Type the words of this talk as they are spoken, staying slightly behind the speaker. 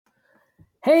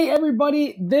Hey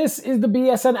everybody, this is the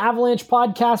BSN Avalanche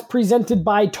podcast presented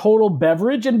by Total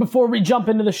Beverage. And before we jump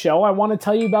into the show, I want to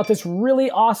tell you about this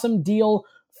really awesome deal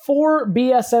for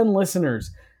BSN listeners.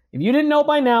 If you didn't know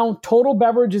by now, Total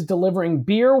Beverage is delivering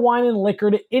beer, wine, and liquor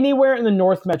to anywhere in the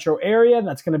North Metro area.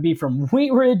 That's going to be from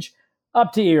Wheat Ridge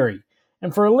up to Erie.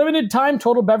 And for a limited time,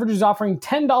 Total Beverage is offering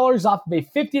 $10 off of a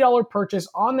 $50 purchase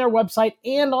on their website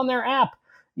and on their app.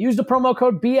 Use the promo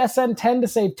code BSN10 to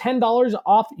save $10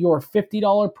 off your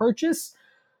 $50 purchase.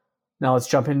 Now let's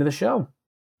jump into the show.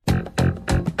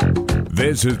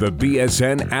 This is the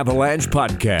BSN Avalanche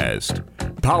Podcast,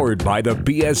 powered by the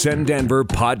BSN Denver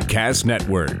Podcast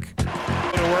Network. To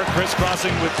work,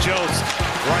 crisscrossing with Jost.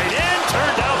 Right in,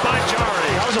 turned out by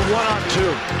Jari. That was a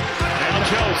 1-on-2. Now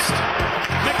Jost.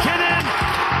 McKinnon.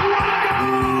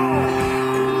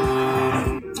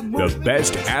 The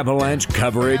best Avalanche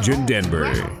coverage in Denver.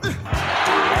 Now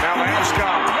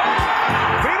Landeskog.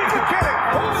 Feeding McKinnon.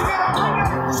 Holding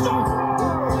it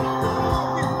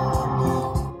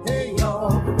up. Hey,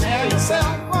 y'all. Prepare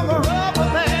yourself for the rubber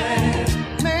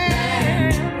band.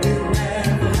 Man. You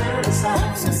never heard a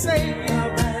song to say.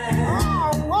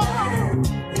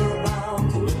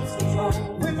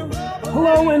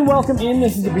 Hello and welcome in.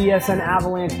 This is the BSN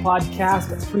Avalanche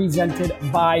podcast presented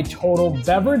by Total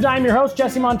Beverage. I'm your host,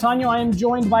 Jesse Montano. I am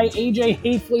joined by AJ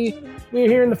Hafley. We are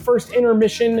here in the first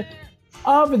intermission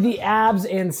of the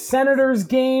Avs and Senators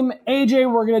game.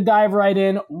 AJ, we're going to dive right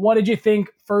in. What did you think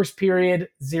first period,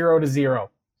 0-0?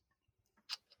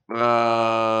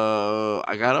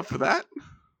 I got up for that.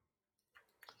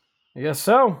 I guess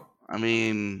so. I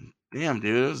mean, damn,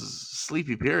 dude, it was a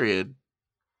sleepy period.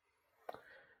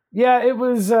 Yeah, it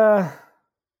was, It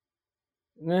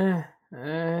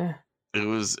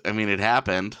was, I mean, it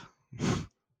happened.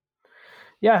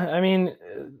 Yeah, I mean,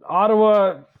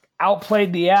 Ottawa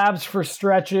outplayed the Avs for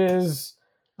stretches.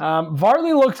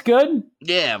 Varley looked good.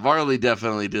 Yeah, Varley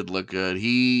definitely did look good.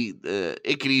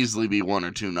 It could easily be 1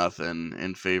 or 2-0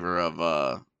 in favor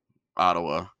of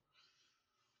Ottawa.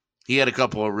 He had a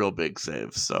couple of real big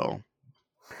saves, so.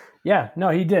 Yeah, no,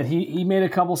 he did. He made a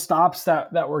couple stops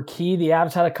that were key. The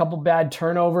Avs had a couple bad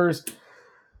turnovers.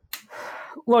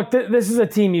 Look, this is a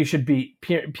team you should beat.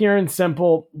 Pure and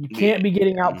simple. You can't be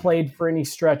getting outplayed for any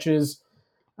stretches.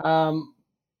 What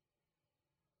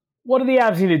do the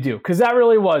Avs need to do? Because that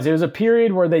really was. It was a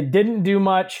period where they didn't do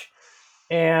much,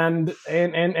 and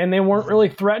they weren't really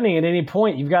threatening at any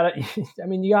point. You got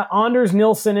Anders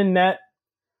Nilsson in net,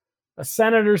 a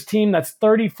Senators team that's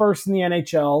 31st in the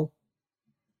NHL.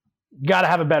 You got to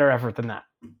have a better effort than that.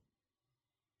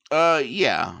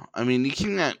 Yeah. I mean,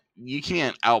 you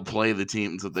can't outplay the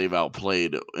teams that they've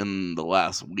outplayed in the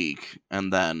last week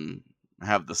and then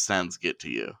have the Sens get to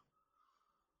you.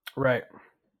 Right.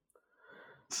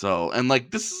 So, and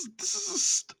like this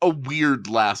is a weird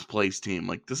last place team.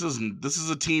 Like this is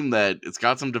a team that it's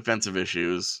got some defensive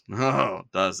issues. Oh,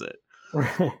 does it?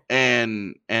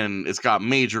 and it's got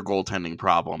major goaltending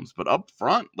problems, but up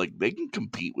front, like they can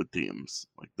compete with teams.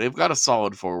 Like they've got a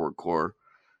solid forward core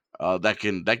that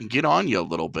can get on you a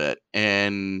little bit,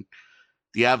 and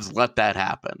the Avs let that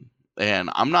happen. And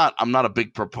I'm not a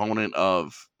big proponent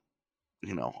of,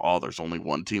 there's only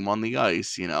one team on the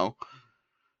ice,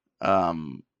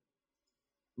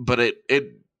 but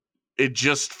it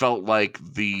just felt like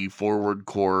the forward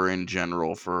core in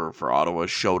general for Ottawa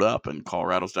showed up, and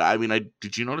Colorado's. I mean,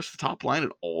 did you notice the top line at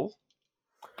all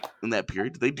in that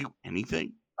period? Did they do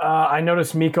anything? I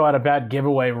noticed Mikko had a bad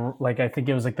giveaway. Like I think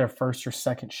it was like their first or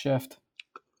second shift,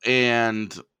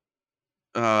 and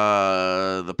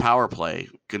the power play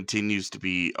continues to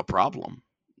be a problem.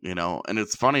 And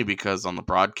it's funny because on the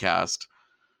broadcast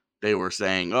they were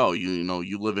saying, "Oh,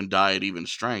 you live and die at even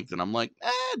strength," and I'm like,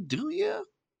 do you?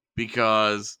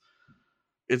 Because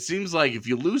it seems like if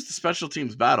you lose the special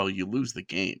teams battle, you lose the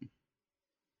game.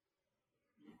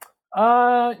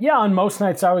 Yeah, on most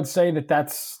nights I would say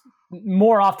that's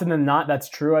more often than not that's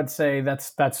true. I'd say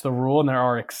that's the rule, and there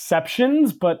are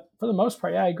exceptions, but for the most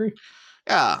part, yeah, I agree.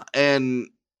 Yeah, and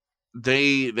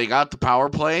they got the power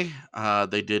play.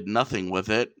 They did nothing with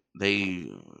it. They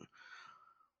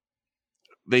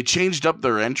changed up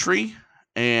their entry,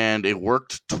 and it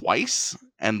worked twice,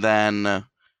 and then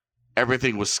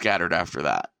everything was scattered after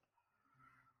that.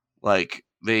 Like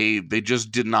they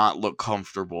just did not look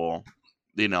comfortable.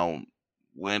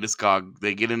 Landeskog,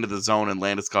 they get into the zone and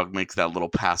Landeskog makes that little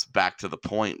pass back to the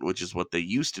point, which is what they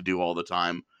used to do all the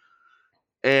time.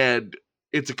 And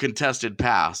it's a contested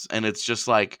pass, and it's just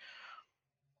like,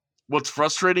 what's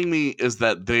frustrating me is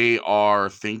that they are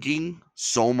thinking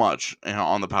so much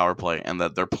on the power play, and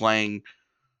that they're playing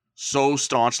so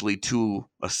staunchly to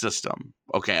a system.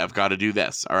 Okay, I've got to do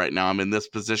this. All right, now I'm in this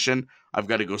position. I've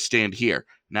got to go stand here.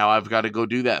 Now I've got to go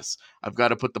do this. I've got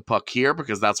to put the puck here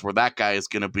because that's where that guy is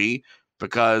going to be,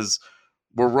 because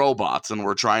we're robots and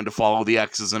we're trying to follow the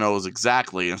X's and O's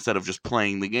exactly instead of just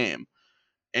playing the game.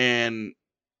 And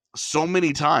so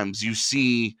many times you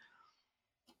see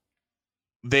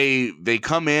they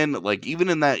come in, like even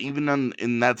in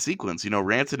that sequence,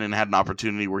 Rantanen had an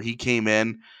opportunity where he came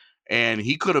in and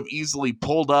he could have easily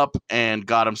pulled up and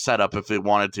got him set up if it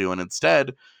wanted to, and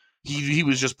instead he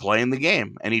was just playing the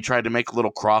game and he tried to make a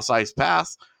little cross ice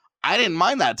pass. I didn't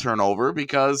mind that turnover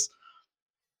because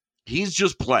he's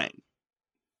just playing.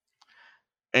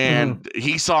 And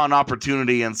he saw an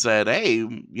opportunity and said, hey,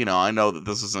 I know that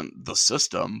this isn't the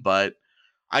system, but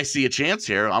I see a chance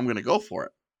here. I'm going to go for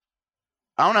it.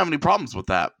 I don't have any problems with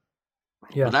that.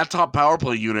 Yeah. But that top power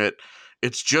play unit,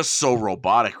 it's just so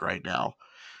robotic right now.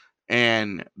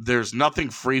 And there's nothing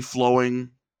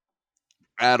free-flowing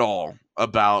at all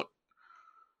about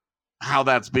how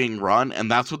that's being run.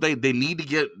 And that's what they need to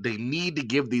get. They need to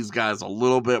give these guys a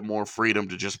little bit more freedom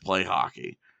to just play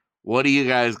hockey. What are you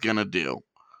guys going to do?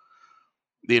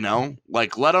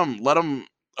 Like let them,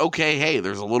 okay, hey,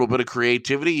 there's a little bit of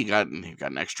creativity. You got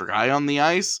an extra guy on the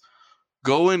ice.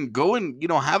 Go and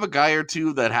have a guy or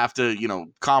two that have to,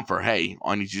 confer, hey,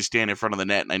 I need you to stand in front of the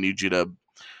net and I need you to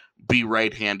be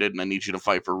right-handed and I need you to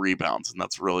fight for rebounds. And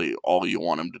that's really all you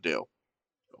want him to do.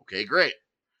 Okay, great.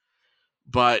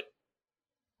 But,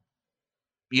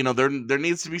 there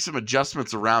needs to be some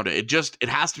adjustments around it. It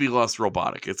has to be less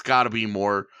robotic. It's got to be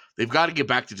more. They've got to get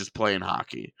back to just playing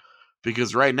hockey,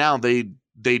 because right now they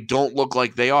don't look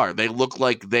like they are. They look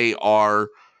like they are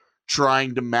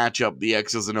trying to match up the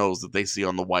X's and O's that they see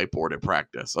on the whiteboard at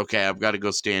practice. Okay, I've got to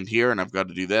go stand here and I've got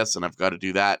to do this and I've got to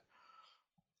do that.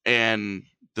 And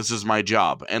this is my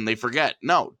job. And they forget,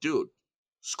 no, dude,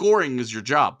 scoring is your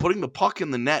job. Putting the puck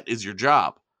in the net is your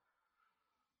job.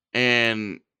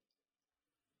 And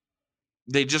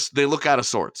they look out of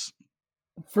sorts.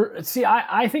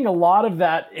 I think a lot of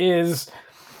that is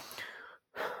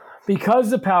because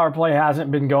the power play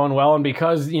hasn't been going well and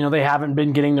because, they haven't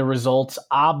been getting the results,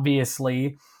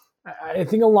 obviously. I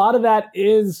think a lot of that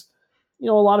is, a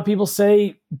lot of people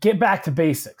say, get back to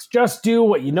basics. Just do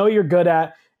what you know you're good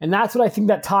at. And that's what I think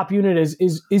that top unit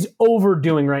is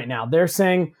overdoing right now. They're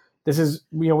saying this is,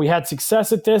 we had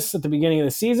success at this at the beginning of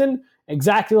the season.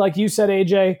 Exactly like you said,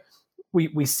 AJ.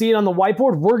 We see it on the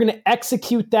whiteboard. We're going to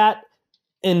execute that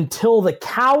until the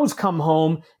cows come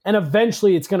home, and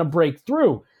eventually it's going to break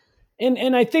through.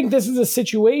 And I think this is a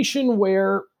situation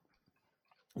where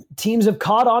teams have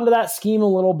caught on to that scheme a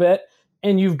little bit,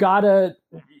 and you've got to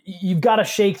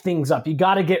shake things up. You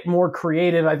got to get more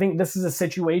creative. I think this is a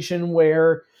situation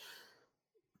where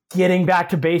getting back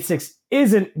to basics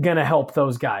isn't going to help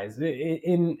those guys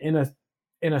in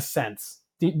a sense.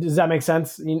 Does that make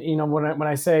sense? When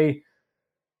I say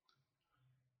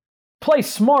play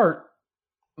smart,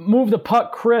 move the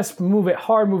puck crisp, move it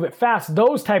hard, move it fast,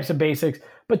 those types of basics,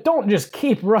 but don't just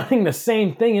keep running the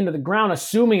same thing into the ground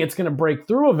assuming it's going to break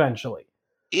through eventually.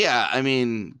 Yeah, I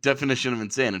mean, definition of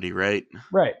insanity, right?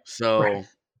 Right. So, right.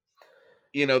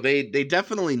 They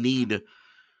definitely need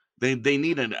they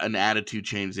need an attitude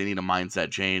change. They need a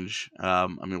mindset change. I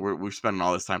mean, we're spending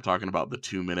all this time talking about the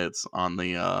 2 minutes on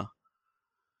the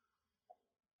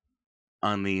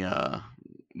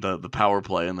power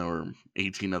play, and there were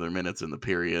 18 other minutes in the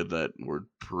period that were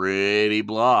pretty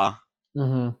blah.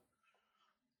 Mm-hmm.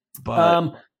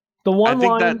 But the one I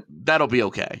think line... that'll be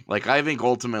okay. Like, I think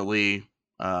ultimately,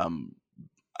 I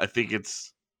think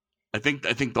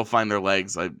they'll find their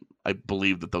legs. I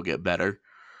believe that they'll get better.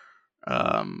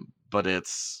 But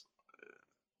it's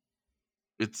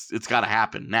got to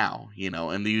happen now,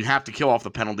 and you have to kill off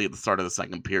the penalty at the start of the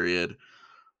second period.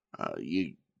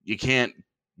 You can't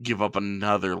give up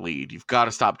another lead. You've got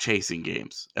to stop chasing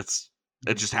games.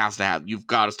 It just has to happen. You've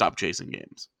got to stop chasing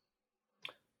games.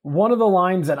 One of the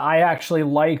lines that I actually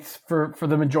liked for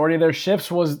the majority of their shifts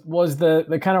was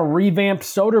the kind of revamped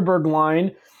Soderberg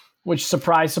line, which,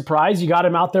 surprise, surprise, you got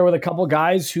him out there with a couple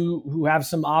guys who have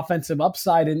some offensive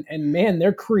upside, and man,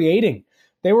 they're creating.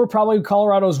 They were probably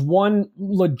Colorado's one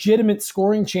legitimate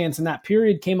scoring chance in that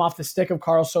period, came off the stick of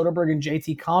Carl Soderberg and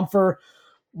JT Compher.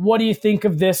 What do you think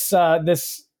of this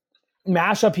this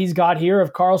mashup he's got here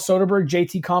of Carl Soderberg,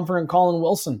 JT Compher, and Colin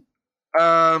Wilson?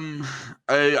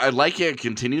 I like it.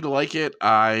 Continue to like it.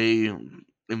 I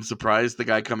am surprised the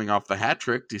guy coming off the hat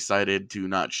trick decided to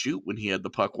not shoot when he had the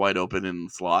puck wide open in the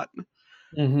slot,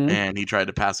 and he tried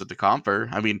to pass it to Compher.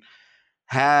 I mean,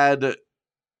 had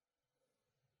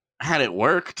had it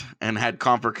worked and had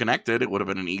Comper connected, it would have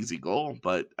been an easy goal.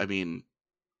 But I mean,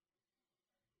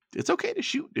 it's okay to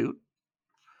shoot, dude.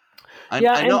 I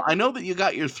know that you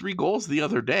got your 3 goals the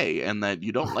other day and that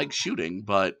you don't like shooting,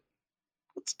 but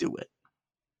let's do it.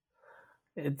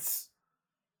 It's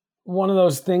one of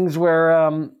those things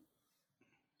where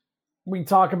we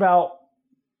talk about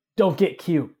don't get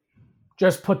cute.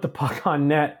 Just put the puck on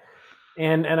net.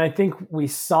 And I think we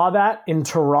saw that in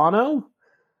Toronto.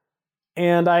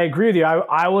 And I agree with you.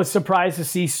 I was surprised to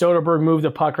see Soderberg move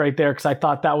the puck right there because I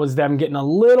thought that was them getting a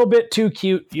little bit too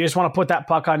cute. You just want to put that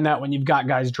puck on net when you've got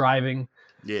guys driving.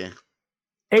 Yeah.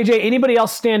 AJ, anybody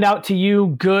else stand out to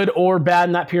you, good or bad,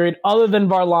 in that period, other than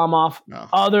Varlamov,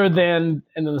 other than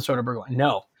and then the Soderberg line?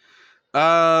 No.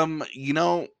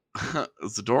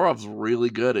 Zadorov's really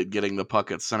good at getting the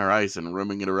puck at center ice and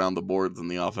rooming it around the boards in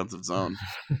the offensive zone.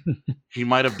 He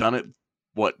might have done it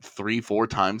 3-4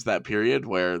 times that period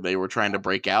where they were trying to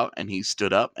break out and he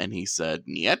stood up and he said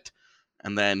 "Niet,"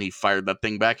 and then he fired that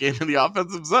thing back into the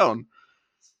offensive zone.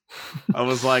 I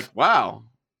was like, wow,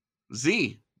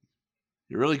 Z,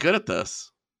 you're really good at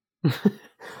this.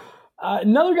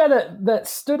 Another guy that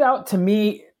stood out to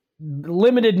me,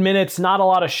 limited minutes, not a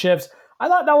lot of shifts. I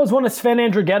thought that was one of Sven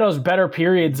Andrighetto's better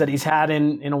periods that he's had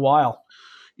in a while.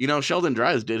 Sheldon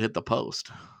Dries did hit the post.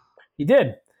 He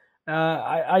did.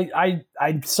 I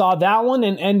saw that one,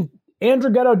 and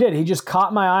Andrighetto did. He just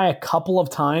caught my eye a couple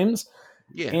of times.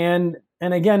 Yeah. And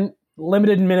again,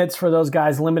 limited minutes for those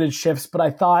guys, limited shifts. But I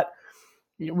thought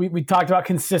we talked about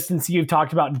consistency. You've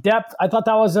talked about depth. I thought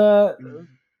that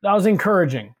was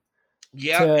encouraging.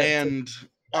 Yeah, and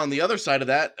on the other side of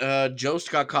that, Jost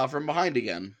got caught from behind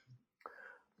again.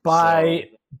 By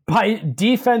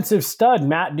defensive stud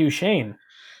Matt Duchene.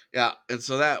 Yeah, and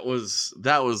so that was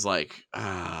like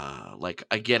I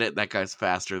get it, that guy's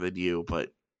faster than you, but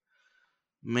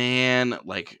man,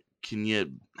 like can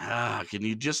you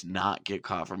just not get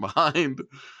caught from behind?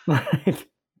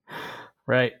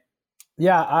 Right.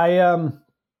 Yeah, I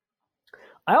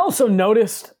also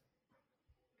noticed,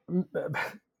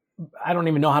 I don't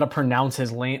even know how to pronounce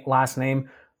his last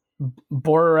name.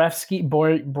 Borevsky.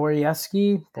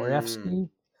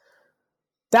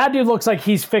 That dude looks like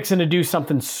he's fixing to do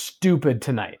something stupid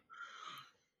tonight.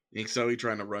 Think so? He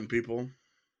trying to run people?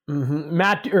 Mm-hmm.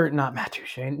 Not Matt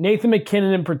Duchene. Nathan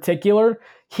MacKinnon in particular.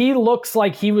 He looks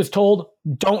like he was told,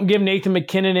 don't give Nathan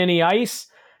MacKinnon any ice.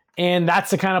 And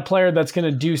that's the kind of player that's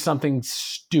going to do something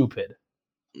stupid.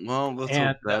 Well,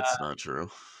 that's not true.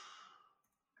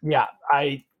 Yeah,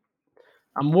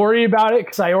 I'm worried about it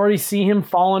because I already see him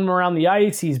following him around the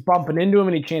ice. He's bumping into him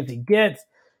any chance he gets.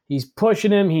 He's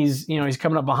pushing him. He's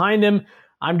coming up behind him.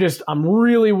 I'm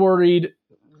really worried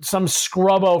some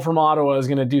scrubbo from Ottawa is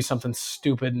going to do something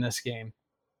stupid in this game.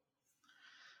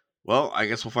 Well, I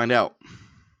guess we'll find out.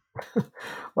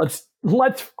 Let's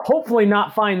hopefully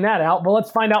not find that out, but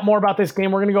let's find out more about this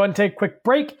game. We're going to go ahead and take a quick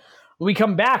break. When we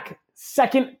come back,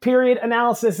 second period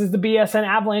analysis is the BSN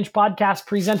Avalanche podcast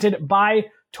presented by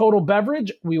Total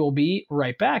Beverage. We will be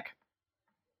right back.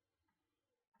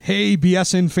 Hey,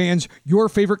 BSN fans, your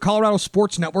favorite Colorado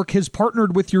Sports Network has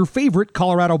partnered with your favorite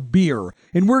Colorado beer,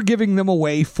 and we're giving them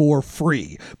away for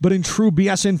free. But in true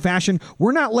BSN fashion,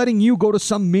 we're not letting you go to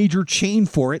some major chain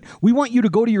for it. We want you to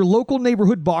go to your local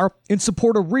neighborhood bar and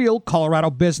support a real Colorado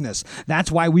business.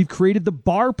 That's why we've created the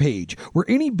bar page, where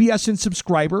any BSN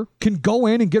subscriber can go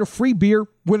in and get a free beer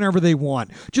whenever they want.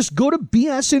 Just go to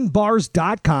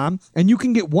bsnbars.com and you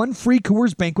can get one free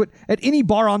Coors Banquet at any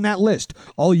bar on that list.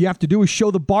 All you have to do is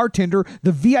show the bartender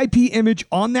the VIP image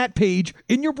on that page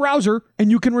in your browser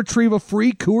and you can retrieve a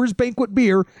free Coors Banquet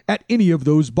beer at any of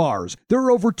those bars. There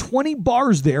are over 20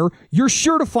 bars there. You're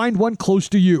sure to find one close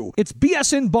to you. It's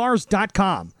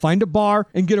bsnbars.com. Find a bar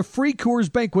and get a free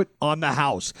Coors Banquet on the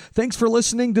house. Thanks for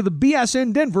listening to the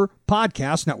BSN Denver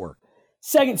Podcast Network.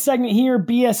 Second segment here,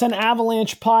 BSN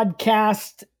Avalanche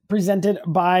podcast presented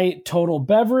by Total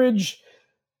Beverage.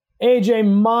 AJ,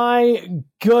 my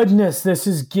goodness, this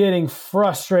is getting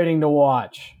frustrating to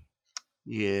watch.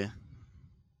 Yeah.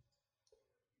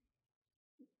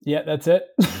 Yeah, that's it.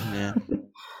 Yeah.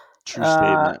 True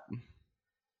statement.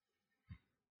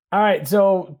 All right,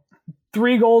 so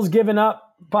 3 goals given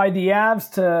up by the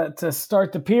Avs to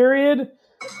start the period,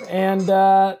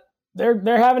 and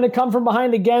they're having to come from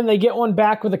behind again. They get one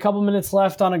back with a couple minutes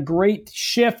left on a great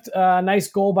shift. Nice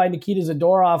goal by Nikita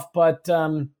Zadorov, but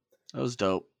that was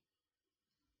dope.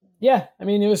 Yeah, I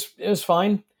mean it was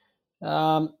fine.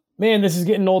 Man, this is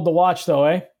getting old to watch, though,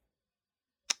 eh?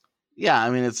 Yeah, I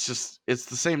mean it's the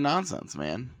same nonsense,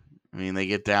 man. I mean they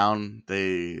get down,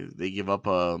 they give up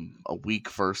a weak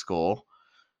first goal.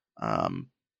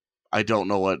 I don't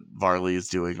know what Varley is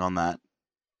doing on that.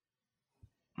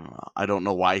 I don't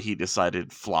know why he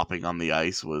decided flopping on the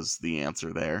ice was the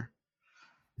answer there.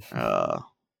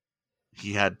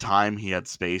 He had time, he had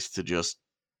space to just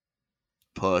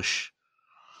push,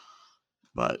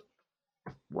 but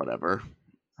whatever.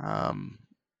 And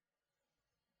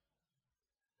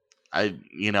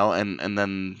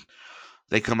then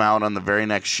they come out on the very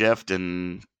next shift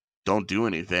and don't do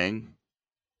anything.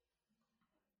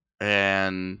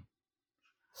 And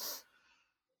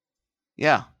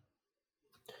yeah.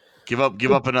 Give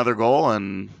up another goal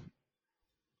and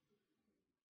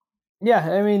yeah,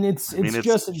 I mean it's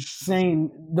just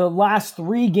insane. The last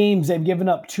 3 games they've given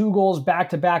up 2 goals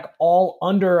back to back, all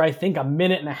under I think a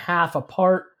minute and a half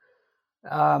apart.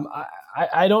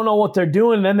 I don't know what they're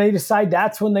doing. And then they decide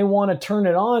that's when they want to turn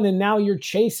it on, and now you're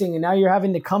chasing, and now you're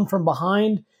having to come from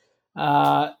behind.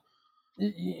 I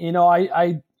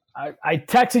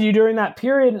texted you during that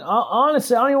period. And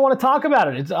honestly, I don't even want to talk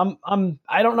about it.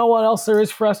 I don't know what else there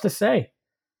is for us to say.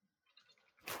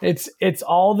 It's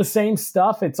all the same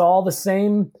stuff. It's all the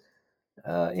same,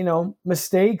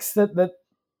 mistakes that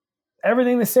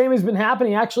everything the same has been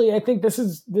happening. Actually, I think this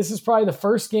is probably the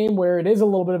first game where it is a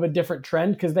little bit of a different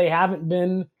trend because they haven't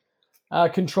been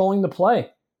controlling the play.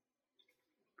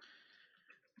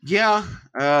 Yeah,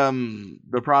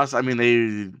 the process. I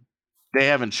mean, they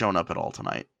haven't shown up at all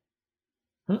tonight.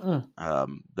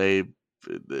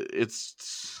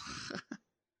 It's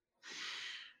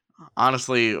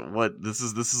honestly what this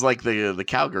is like the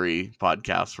Calgary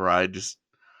podcast where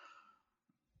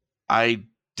I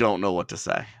don't know what to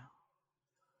say.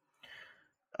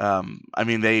 I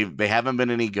mean they haven't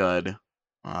been any good.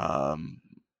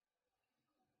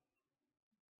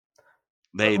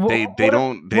 They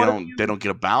don't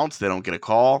get a bounce, they don't get a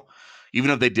call. Even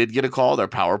if they did get a call, their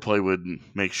power play would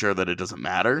make sure that it doesn't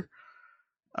matter.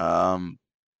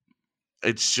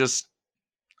 It's just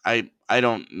I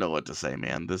don't know what to say,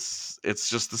 man. It's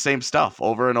just the same stuff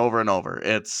over and over and over.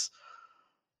 It's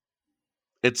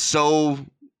so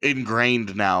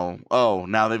ingrained now. Oh,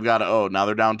 now they've got now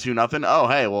they're down 2-0. Oh,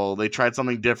 hey, well, they tried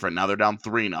something different. Now they're down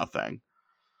 3-0.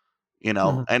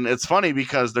 And it's funny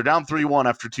because they're down 3-1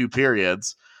 after 2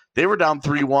 periods. They were down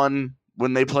 3-1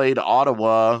 when they played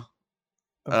Ottawa.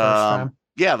 The first time.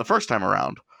 Yeah, the first time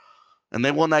around. And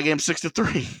they won that game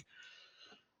 6-3.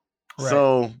 Right.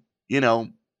 So,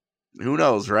 who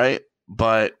knows, right?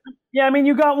 But yeah, I mean,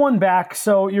 you got one back,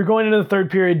 so you're going into the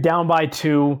third period down by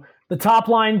 2. The top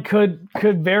line could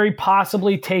very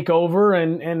possibly take over,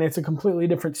 and it's a completely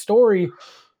different story.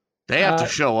 They have to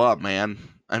show up, man.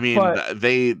 I mean,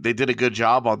 they did a good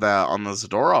job on the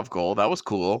Zadorov goal. That was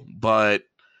cool, but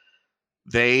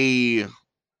dude,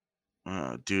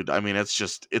 I mean,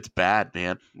 it's bad,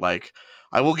 man. Like,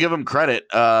 I will give them credit.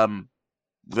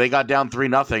 They got down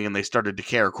 3-0 and they started to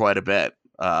care quite a bit.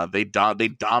 They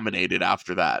dominated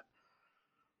after that.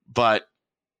 But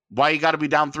why you got to be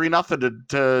down 3-0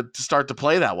 to start to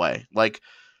play that way? Like,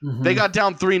 they got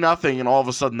down 3-0 and all of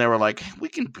a sudden they were like, we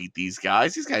can beat these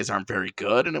guys. These guys aren't very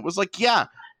good. And it was like, yeah,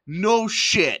 no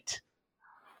shit.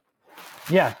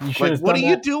 Yeah, you should. Like, what are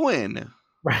you doing?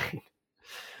 Right.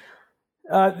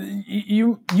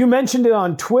 You mentioned it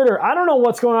on Twitter. I don't know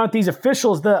what's going on with these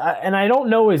officials. And I don't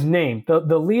know his name.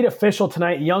 The lead official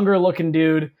tonight, younger looking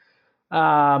dude.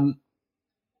 Man,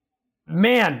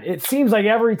 it seems like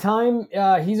every time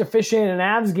he's officiating an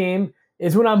Avs game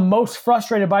is when I'm most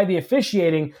frustrated by the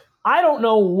officiating. I don't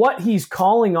know what he's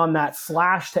calling on that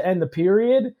slash to end the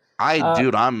period.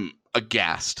 Dude, I'm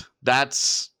aghast.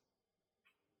 That's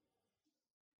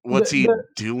what's he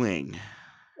doing?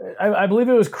 I believe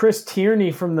it was Chris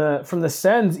Tierney from the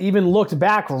Sens even looked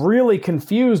back really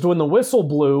confused when the whistle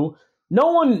blew.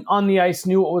 No one on the ice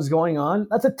knew what was going on.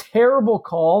 That's a terrible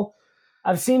call.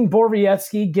 I've seen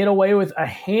Borowiecki get away with a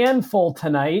handful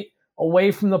tonight,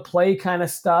 away from the play kind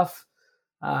of stuff.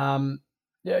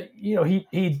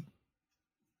 He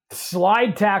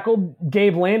slide tackled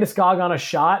Gabe Landeskog on a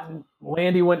shot, and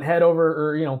Landy went head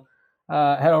over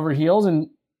heels, and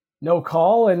no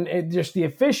call. And just the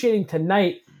officiating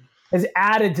tonight has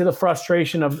added to the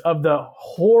frustration of the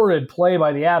horrid play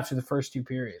by the Avs through the first 2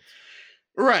 periods.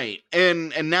 Right.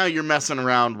 And now you're messing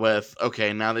around with,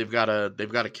 okay, now they've got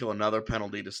to kill another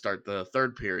penalty to start the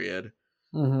third period.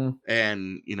 Mm-hmm.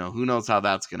 And, who knows how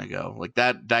that's going to go. Like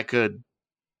that could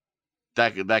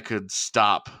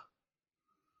stop.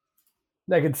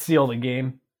 That could seal the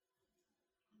game.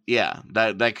 Yeah,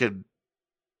 that could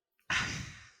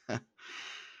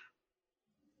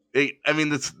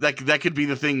that could be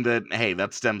the thing that, hey,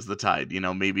 that stems the tide.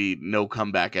 Maybe no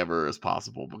comeback ever is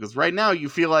possible. Because right now you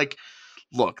feel like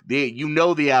look, the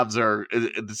Avs are,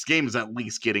 this game is at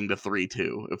least getting to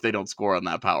 3-2 if they don't score on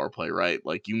that power play, right?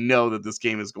 Like, you know that this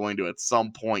game is going to at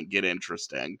some point get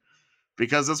interesting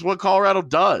because that's what Colorado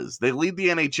does. They lead the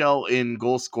NHL in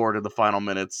goals scored in the final 5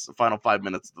 minutes of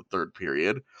the third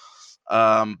period.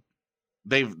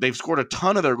 They've scored a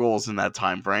ton of their goals in that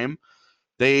time frame.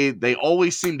 They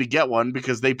always seem to get one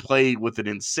because they play with an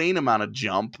insane amount of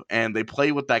jump and they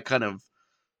play with that kind of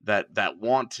that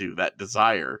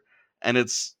desire. And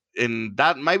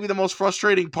that might be the most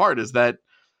frustrating part is that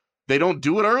they don't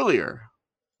do it earlier.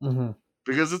 Mm-hmm.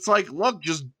 Because it's like, look,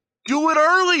 just do it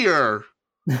earlier.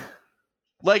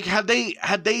 Like, had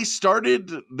they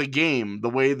started the game the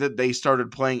way that they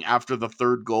started playing after the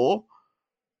third goal,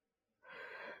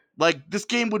 like, this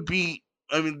game would be,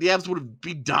 I mean, the Avs would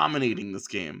be dominating this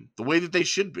game the way that they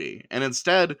should be. And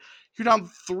instead, you're down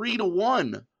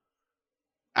 3-1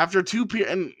 after 2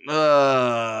 periods.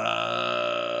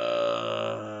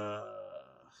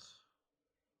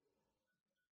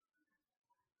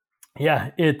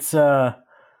 Yeah, it's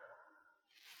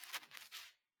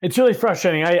really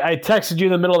frustrating. I texted you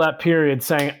in the middle of that period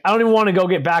saying, I don't even want to go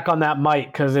get back on that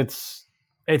mic because it's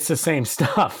the same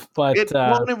stuff. But it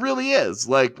really is.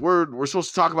 Like, we're supposed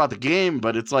to talk about the game,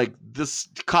 but it's like this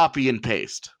copy and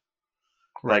paste.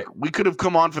 Right. Like, we could have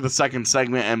come on for the second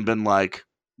segment and been like,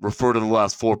 refer to the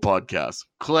last 4 podcasts.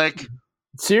 Click.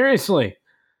 Seriously.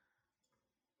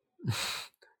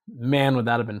 Man, would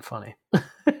that have been funny.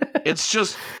 It's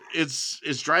just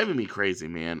it's driving me crazy,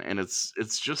 man, and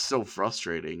it's just so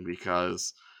frustrating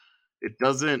because it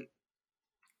doesn't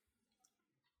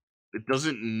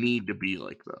need to be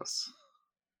like this.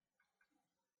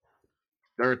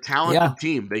 They're a talented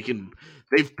team.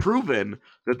 They've proven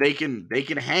that they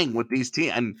can hang with these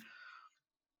teams, and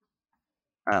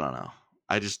I don't know.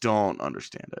 I just don't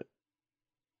understand it.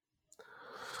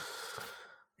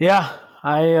 Yeah,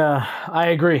 I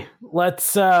agree.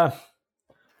 Let's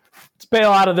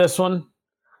bail out of this one.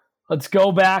 Let's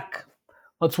go back.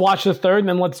 Let's watch the third, and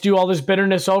then let's do all this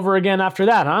bitterness over again after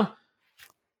that, huh?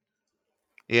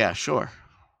 Yeah, sure.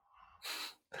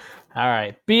 All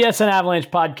right. BSN Avalanche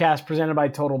podcast presented by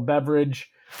Total Beverage.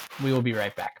 We will be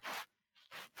right back.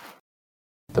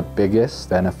 The biggest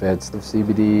benefits of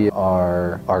CBD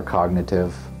are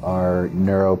cognitive, are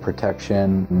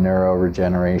neuroprotection,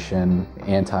 neuroregeneration,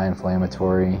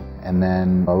 anti-inflammatory, and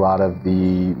then a lot of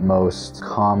the most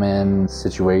common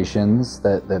situations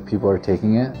that people are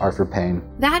taking it are for pain.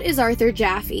 That is Arthur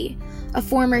Jaffe, a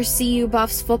former CU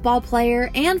Buffs football player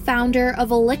and founder of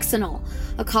Elixinol,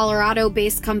 a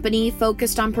Colorado-based company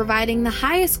focused on providing the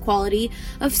highest quality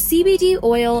of CBD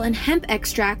oil and hemp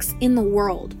extracts in the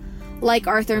world. Like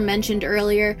Arthur mentioned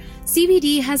earlier,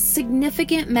 CBD has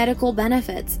significant medical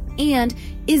benefits and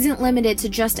isn't limited to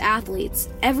just athletes.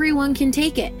 Everyone can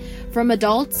take it, from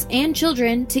adults and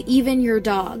children to even your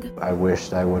dog. I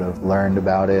wished I would have learned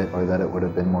about it, or that it would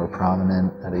have been more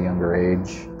prominent at a younger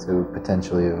age to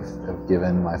potentially have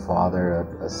given my father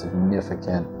a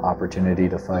significant opportunity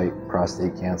to fight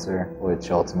prostate cancer, which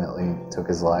ultimately took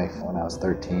his life when I was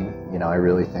 13. You know, I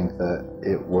really think that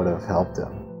it would have helped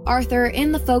him. Arthur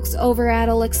and the folks over at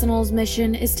Elixinol's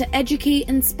mission is to educate,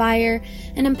 inspire,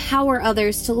 and empower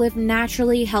others to live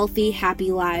naturally healthy,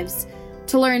 happy lives.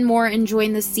 To learn more and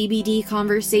join the CBD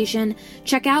conversation,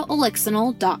 check out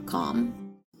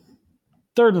elixinol.com.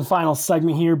 Third and final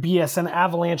segment here, BSN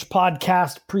Avalanche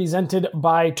podcast presented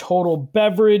by Total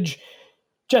Beverage.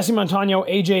 Jesse Montano,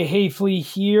 AJ Hafley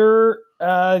here.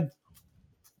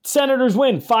 Senators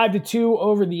win 5-2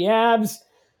 over the Avs.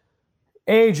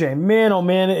 AJ, man, oh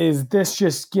man, is this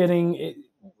just getting...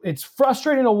 It's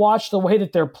frustrating to watch the way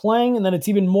that they're playing, and then it's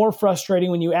even more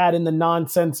frustrating when you add in the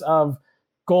nonsense of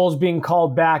goals being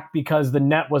called back because the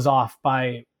net was off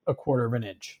by a quarter of an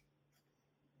inch.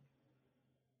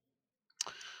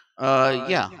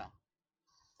 Yeah.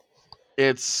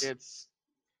 It's...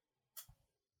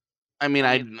 I mean,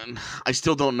 I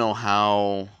still don't know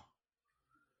how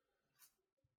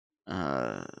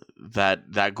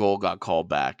that goal got called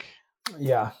back.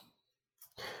 Yeah.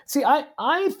 See,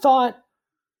 I thought...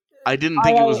 I didn't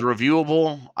think it was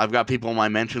reviewable. I've got people in my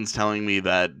mentions telling me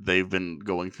that they've been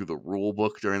going through the rule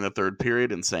book during the third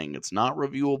period and saying it's not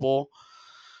reviewable.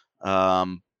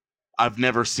 I've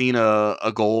never seen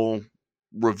a goal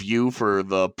review for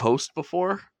the post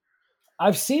before.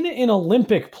 I've seen it in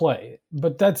Olympic play,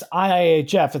 but that's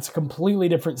IIHF. It's a completely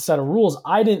different set of rules.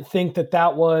 I didn't think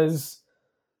that was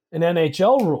an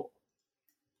NHL rule.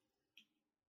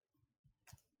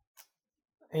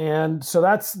 And so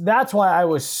that's why I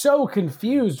was so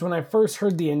confused when I first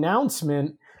heard the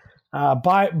announcement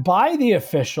by the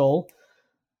official.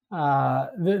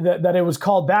 that it was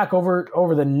called back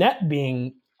over the net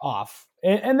being off.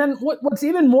 And then what's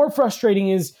even more frustrating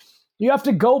is you have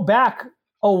to go back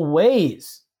a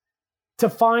ways to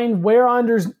find where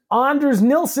Anders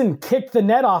Nilsson kicked the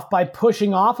net off by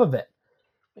pushing off of it.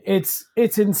 It's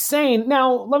insane.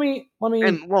 Now let me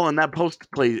and that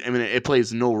post play. I mean, it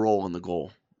plays no role in the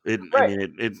goal.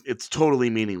 It's totally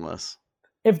meaningless.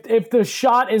 If the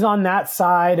shot is on that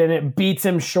side and it beats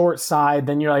him short side,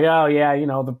 then you're like, oh yeah,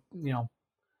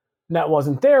 net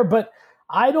wasn't there. But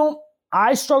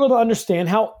I struggle to understand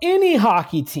how any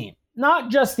hockey team,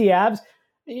 not just the Avs,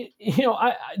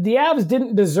 the Avs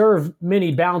didn't deserve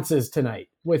many bounces tonight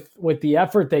with the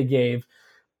effort they gave,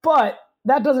 but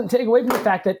that doesn't take away from the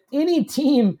fact that any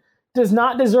team does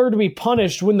not deserve to be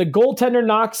punished when the goaltender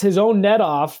knocks his own net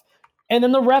off and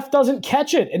then the ref doesn't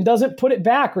catch it and doesn't put it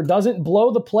back or doesn't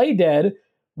blow the play dead.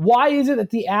 Why is it that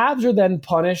the Avs are then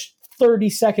punished 30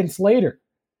 seconds later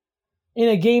in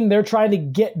a game they're trying to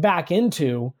get back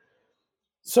into?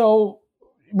 So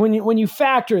when you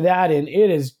factor that in, it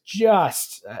is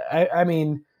just,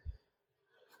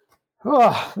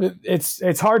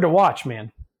 it's hard to watch,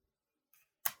 man.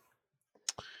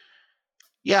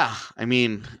 Yeah, I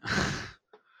mean,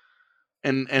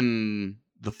 and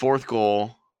the fourth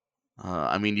goal,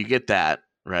 you get that,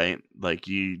 right? Like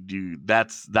you do,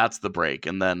 that's the break.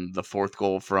 And then the fourth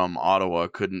goal from Ottawa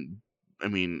I'm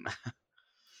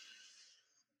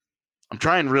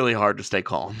trying really hard to stay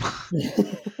calm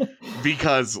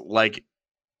because like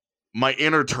my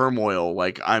inner turmoil,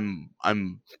 like I'm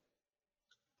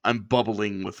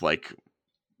bubbling with like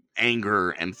anger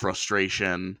and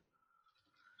frustration.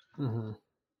 Mm-hmm.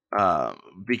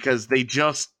 Because they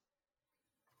just,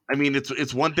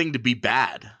 it's one thing to be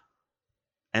bad,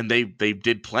 and they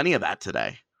did plenty of that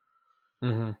today.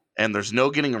 Mm-hmm. And there's no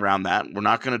getting around that. We're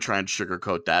not going to try and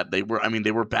sugarcoat that. They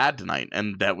were bad tonight,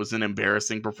 and that was an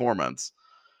embarrassing performance.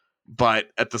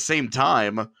 But at the same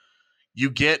time, you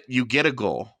get a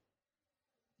goal.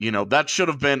 That should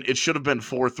have been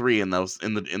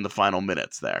 4-3 in the final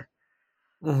minutes there.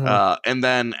 Mm-hmm. And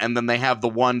then they have the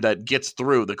one that gets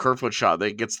through, the Kerfoot shot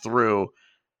that gets through,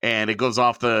 and it goes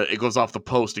off the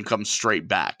post and comes straight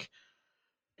back.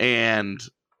 And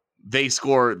they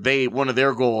score. One of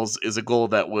their goals is a goal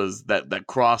that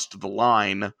crossed the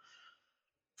line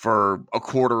for a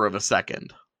quarter of a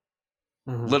second.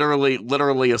 Mm-hmm.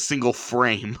 Literally a single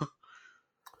frame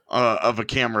of a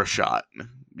camera shot.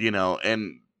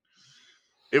 And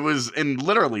it was, and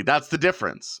literally that's the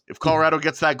difference. If Colorado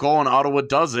gets that goal and Ottawa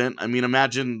doesn't,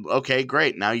 imagine, okay,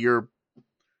 great. Now you're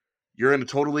in a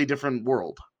totally different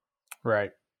world.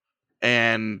 Right.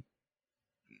 And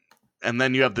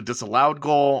then you have the disallowed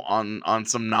goal on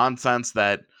some nonsense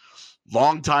that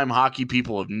longtime hockey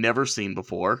people have never seen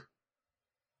before.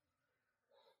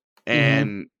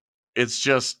 And it's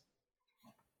just,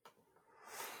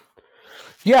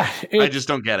 yeah, I just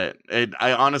don't get it.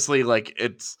 I honestly, like,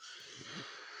 it's,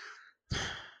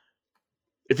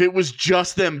 if it was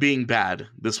just them being bad,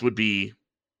 this would be,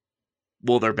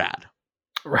 well, they're bad.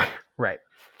 Right.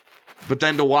 But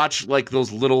then to watch like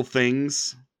those little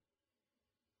things,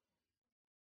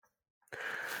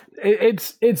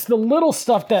 it's the little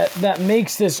stuff that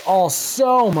makes this all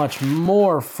so much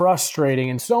more frustrating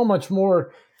and so much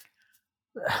more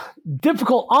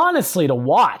difficult, honestly, to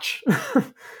watch.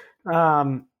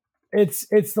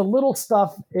 It's the little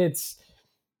stuff. It's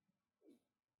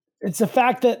the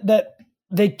fact that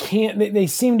they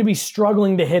seem to be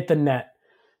struggling to hit the net.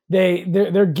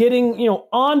 They're getting,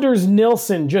 Anders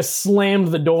Nilsson just slammed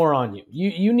the door on you.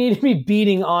 You need to be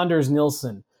beating Anders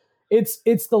Nilsson.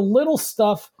 It's the little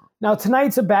stuff. Now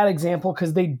tonight's a bad example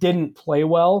because they didn't play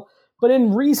well, but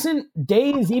in recent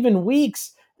days, even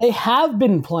weeks, they have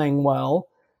been playing well.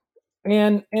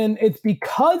 And it's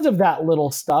because of that little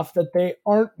stuff that they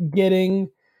aren't getting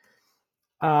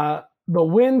the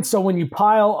win. So when you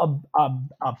pile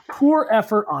a poor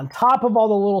effort on top of all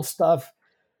the little stuff,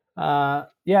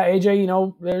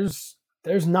 AJ,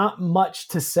 there's not much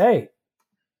to say.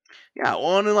 Yeah,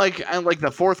 well, and like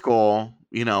the fourth goal,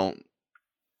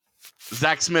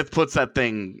 Zach Smith puts that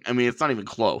thing. It's not even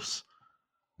close,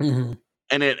 mm-hmm.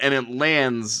 and it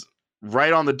lands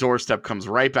right on the doorstep, comes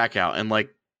right back out, and like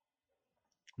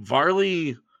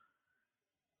Varley,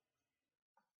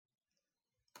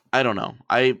 I don't know.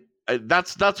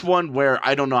 That's one where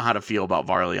I don't know how to feel about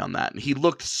Varley on that. He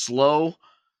looked slow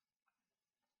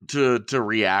to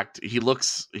react. He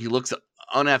looks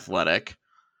unathletic,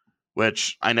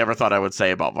 which I never thought I would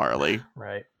say about Varley.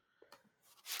 Right.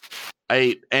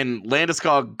 And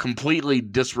Landeskog completely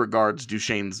disregards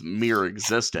Duchene's mere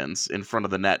existence in front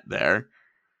of the net there.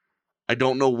 I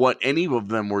don't know what any of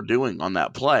them were doing on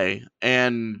that play.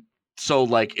 And so,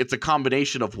 like, it's a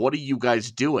combination of what are you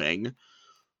guys doing?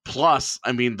 Plus,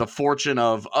 I mean, the fortune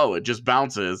of, it just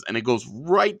bounces and it goes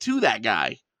right to that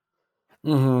guy.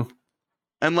 Mm-hmm.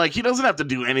 And, like, he doesn't have to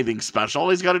do anything special. All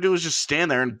he's got to do is just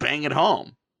stand there and bang it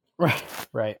home.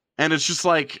 Right. And it's just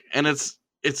like, and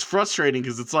it's frustrating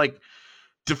because it's like,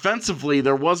 defensively,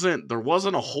 there wasn't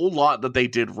a whole lot that they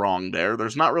did wrong there.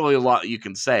 There's not really a lot you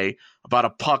can say about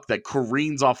a puck that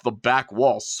careens off the back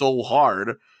wall so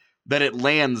hard that it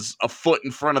lands a foot in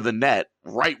front of the net,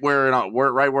 right where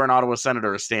an Ottawa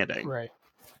Senator is standing. Right.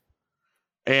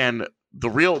 And the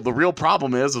real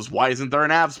problem is why isn't there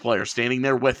an Avs player standing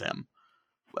there with him?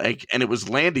 Like, and it was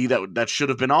Landy that should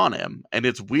have been on him. And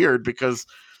it's weird because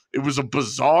it was a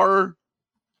bizarre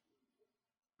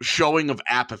showing of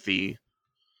apathy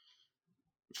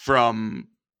from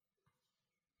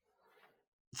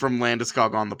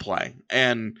Landeskog on the play.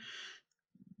 And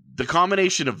the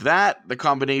combination of that, the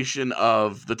combination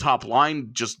of the top line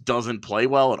just doesn't play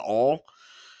well at all.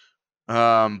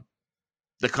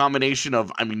 The combination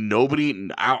of, I mean, nobody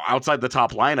outside the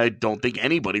top line, I don't think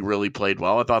anybody really played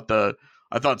well. I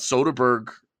thought Soderberg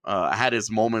had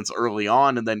his moments early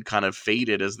on and then kind of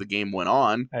faded as the game went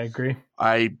on. I agree.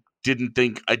 I don't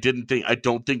think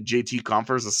JT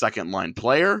Compher is a second line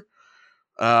player.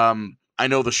 I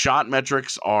know the shot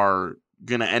metrics are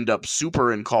going to end up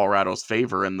super in Colorado's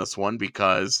favor in this one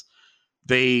because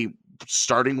they,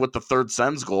 starting with the third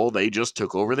Sens goal, they just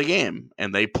took over the game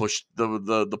and they pushed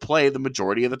the play the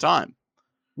majority of the time.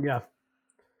 Yeah.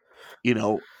 You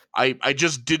know, I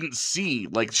just didn't see,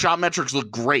 like, shot metrics look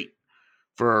great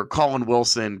for Colin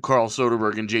Wilson, Carl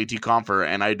Soderberg, and JT Compher,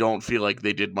 and I don't feel like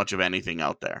they did much of anything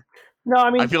out there. No,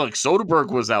 I mean, I feel like Soderberg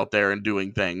was out there and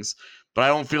doing things, but I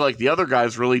don't feel like the other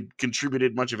guys really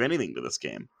contributed much of anything to this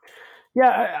game. Yeah,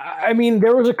 I mean,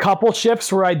 there was a couple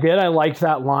shifts where I liked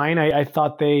that line. I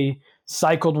thought they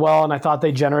cycled well, and I thought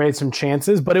they generated some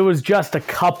chances, but it was just a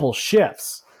couple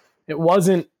shifts. It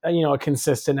wasn't, a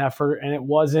consistent effort, and it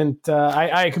wasn't.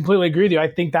 I completely agree with you. I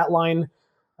think that line,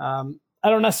 I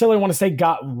don't necessarily want to say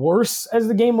got worse as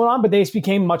the game went on, but they just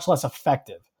became much less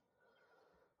effective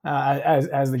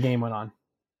as the game went on.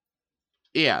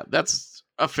 Yeah, that's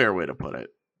a fair way to put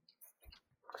it.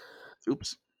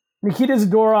 Oops. Nikita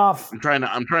Zadorov.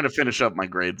 I'm trying to finish up my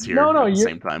grades here at the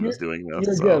same time as doing this.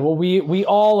 You're good. Well, we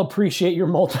all appreciate your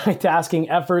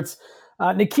multitasking efforts.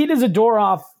 Nikita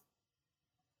Zadorov,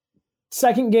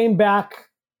 second game back,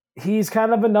 he's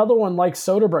kind of another one like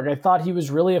Soderberg. I thought he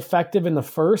was really effective in the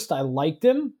first. I liked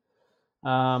him.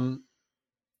 I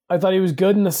thought he was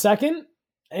good in the second,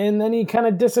 and then he kind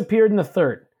of disappeared in the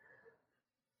third.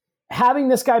 Having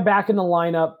this guy back in the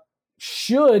lineup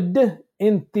should,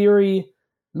 in theory,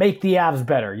 make the Avs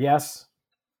better, yes?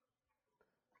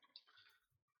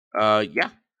 Yeah.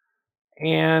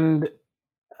 And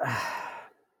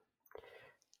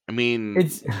I mean,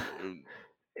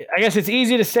 I guess it's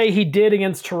easy to say he did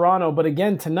against Toronto, but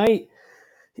again, tonight,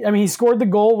 I mean, he scored the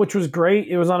goal, which was great.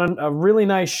 It was on a really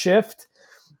nice shift.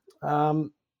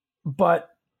 But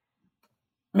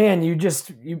man,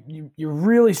 you're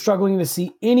really struggling to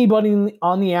see anybody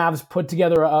on the Avs put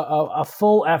together a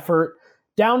full effort.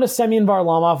 Down to Semyon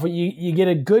Varlamov, you get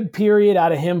a good period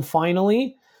out of him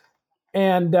finally.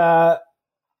 And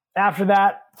after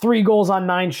that, 3 goals on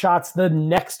 9 shots the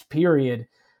next period.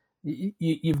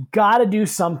 You've got to do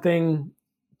something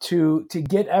to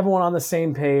get everyone on the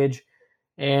same page.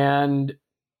 And,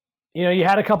 you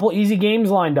had a couple easy games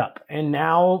lined up, and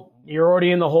now you're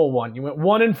already in the hole one. You went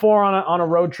 1-4 on a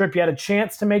road trip. You had a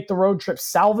chance to make the road trip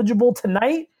salvageable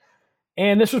tonight,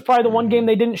 and this was probably the one game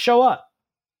they didn't show up.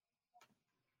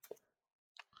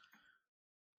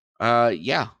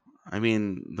 Yeah. I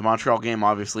mean, the Montreal game,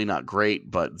 obviously not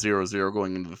great, but 0-0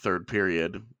 going into the third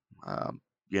period.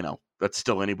 That's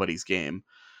still anybody's game.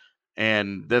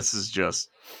 And this is just...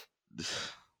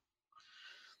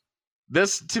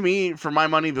 This, to me, for my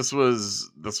money, this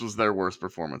was their worst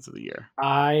performance of the year.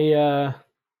 I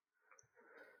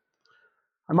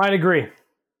might agree.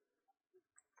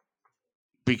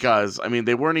 Because, I mean,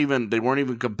 they weren't even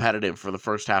competitive for the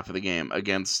first half of the game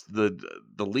against the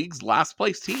league's last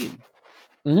place team.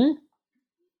 Mm-hmm.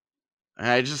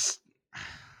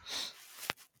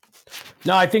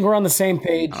 No, I think we're on the same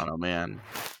page. I don't know, man.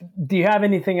 Do you have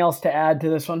anything else to add to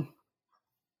this one?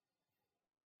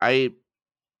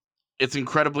 It's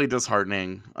incredibly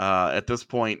disheartening. At this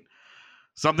point,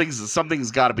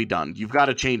 something's got to be done. You've got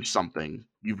to change something.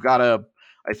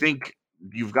 I think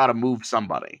you've got to move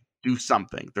somebody. Do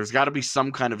something. There's got to be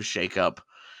some kind of a shakeup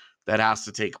that has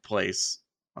to take place.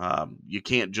 You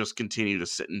can't just continue to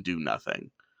sit and do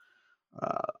nothing.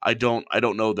 I don't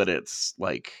know that it's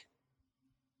like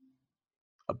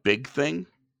a big thing.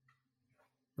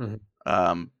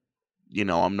 Mm-hmm. You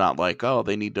know, I'm not like, oh,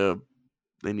 they need to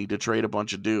trade a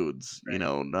bunch of dudes. Right. You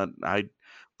know,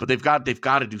 but they've got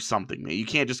to do something, man. You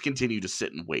can't just continue to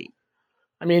sit and wait.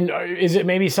 I mean, is it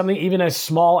maybe something even as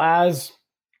small as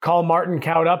call Martin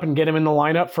Kaut up and get him in the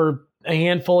lineup for a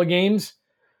handful of games?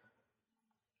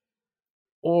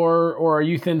 Or are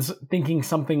you thinking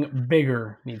something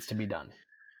bigger needs to be done?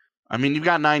 I mean, you've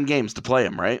got 9 games to play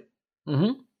him, right?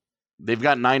 Mm-hmm. They've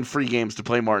got 9 free games to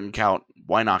play Martin Kaut.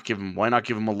 Why not give him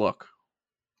a look?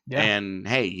 Yeah. And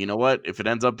hey, you know what? If it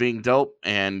ends up being dope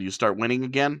and you start winning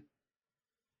again,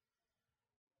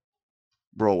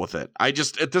 roll with it. I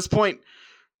just, at this point,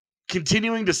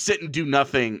 continuing to sit and do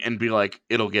nothing and be like,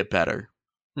 it'll get better.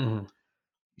 Mm-hmm.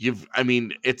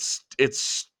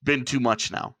 It's been too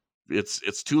much now.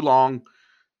 It's too long.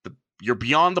 You're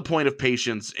beyond the point of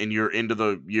patience, and you're into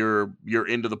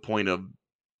the point of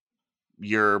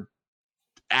you're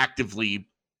actively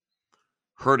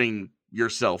hurting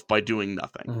yourself by doing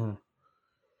nothing. Mm-hmm.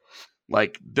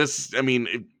 Like this, I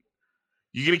mean,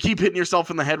 you're gonna keep hitting yourself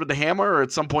in the head with the hammer, or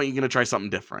at some point you're gonna try something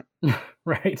different.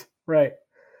 Right.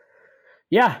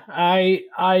 Yeah, I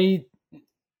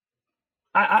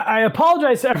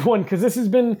apologize to everyone because this has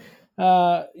been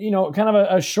kind of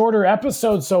a shorter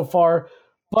episode so far.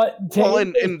 But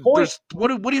and point,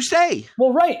 what do you say?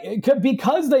 Well, right,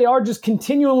 because they are just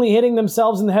continually hitting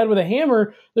themselves in the head with a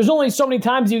hammer. There's only so many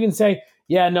times you can say,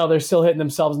 yeah, no, they're still hitting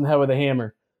themselves in the head with a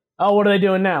hammer. Oh, what are they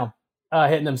doing now?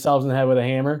 Hitting themselves in the head with a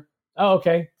hammer. Oh,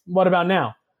 okay. What about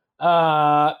now?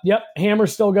 Yep,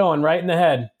 hammer's still going right in the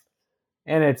head.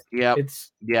 And it's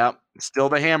still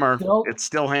the hammer. It's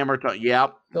still hammer.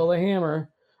 Still the hammer.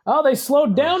 Oh, they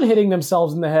slowed down hitting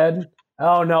themselves in the head.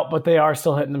 Oh no, but they are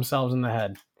still hitting themselves in the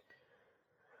head.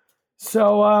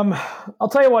 So I'll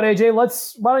tell you what, AJ.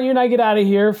 Why don't you and I get out of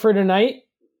here for tonight,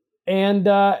 and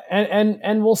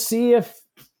we'll see if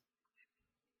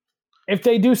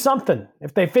they do something,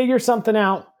 if they figure something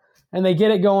out, and they get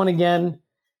it going again.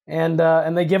 And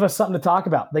they give us something to talk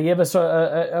about. They give us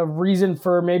a reason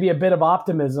for maybe a bit of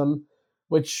optimism,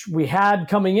 which we had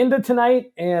coming into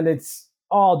tonight, and it's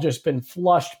all just been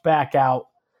flushed back out.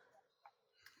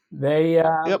 They,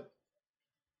 yep.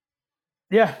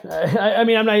 Yeah, I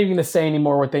mean, I'm not even going to say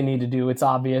anymore what they need to do. It's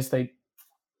obvious they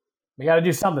got to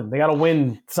do something. They got to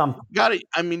win something. You got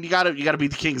to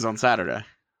beat the Kings on Saturday.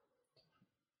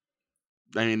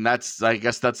 I mean, I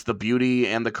guess that's the beauty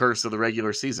and the curse of the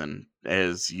regular season,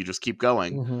 is you just keep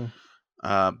going.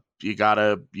 Mm-hmm. You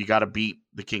gotta beat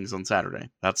the Kings on Saturday.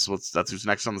 That's who's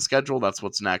next on the schedule. That's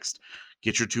what's next.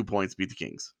 Get your 2 points, beat the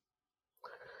Kings.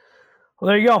 Well,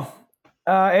 there you go.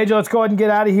 AJ, let's go ahead and get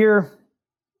out of here.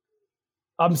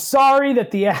 I'm sorry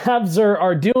that the Avs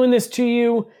are doing this to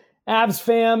you, Avs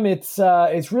fam.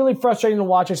 It's really frustrating to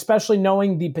watch, especially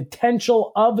knowing the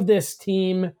potential of this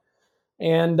team.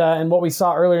 And what we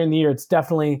saw earlier in the year, it's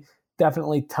definitely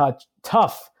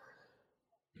tough.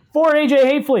 For AJ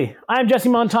Hafley, I'm Jesse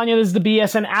Montagna. This is the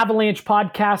BSN Avalanche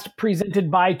podcast presented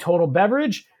by Total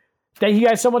Beverage. Thank you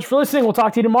guys so much for listening. We'll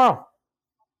talk to you tomorrow.